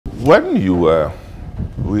when you were,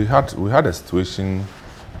 we had a situation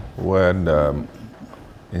when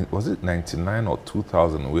was it 99 or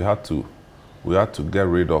 2000? We had to get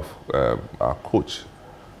rid of our coach,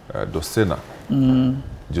 Dossena,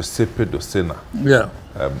 Giuseppe Dossena. Yeah.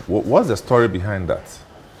 What's the story behind that?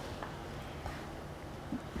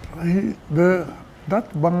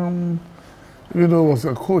 That man, was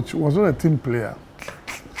a coach, was not a team player.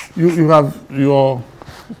 You have your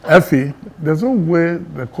FE. There's no way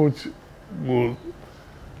the coach will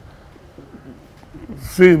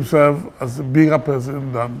see himself as a bigger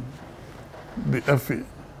person than the FE.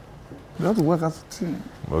 They have to work as a team.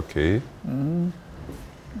 Okay.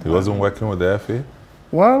 He wasn't working with the FA?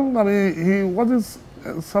 Well, I mean, he wasn't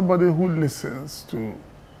somebody who listens to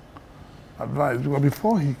advice. Because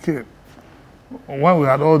before he came, when we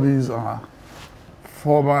had all these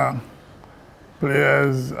former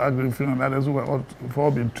players, agri-film and others who were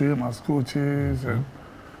all been trained as coaches, and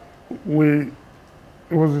it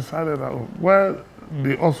was decided that, well,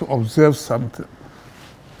 they also observe something.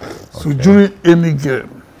 So during any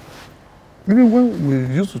game, even when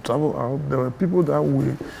we used to travel out, there were people that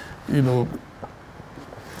we,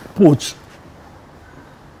 poach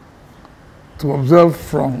to observe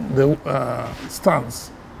from the stands,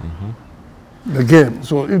 the game.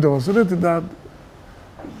 So if there was anything that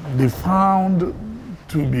they found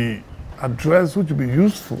to be addressed, which would be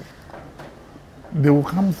useful, they will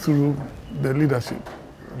come through the leadership,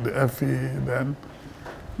 the FE, then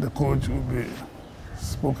the coach will be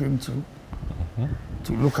spoken to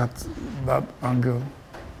look at that angle,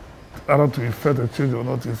 either to effect a change or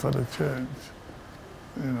not to effect a change,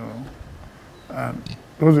 And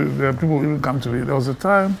there are people who even come to me. There was a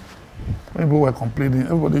time when people were complaining,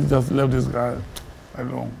 everybody just left this guy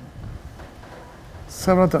alone.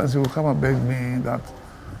 Several times he would come and beg me that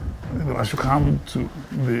I should come to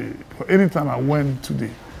anytime I went to the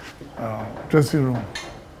dressing room,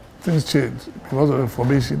 things changed because of the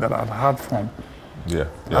information that I'd had from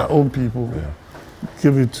our own people.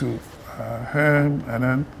 Give it to him, and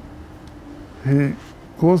then he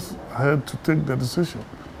goes ahead to take the decision.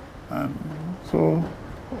 And so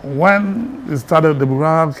when it started, the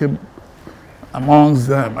Buran came amongst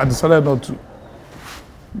them. I decided not to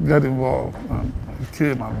get involved. He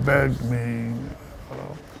came and begged me.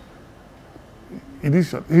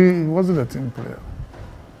 Initially, he wasn't a team player.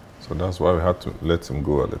 So that's why we had to let him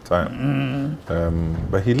go at the time.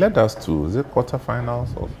 But he led us to, is it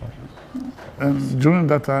quarterfinals or something? And during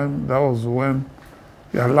that time, that was when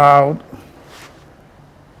he allowed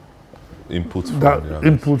input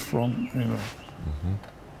from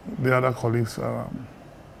the other colleagues around.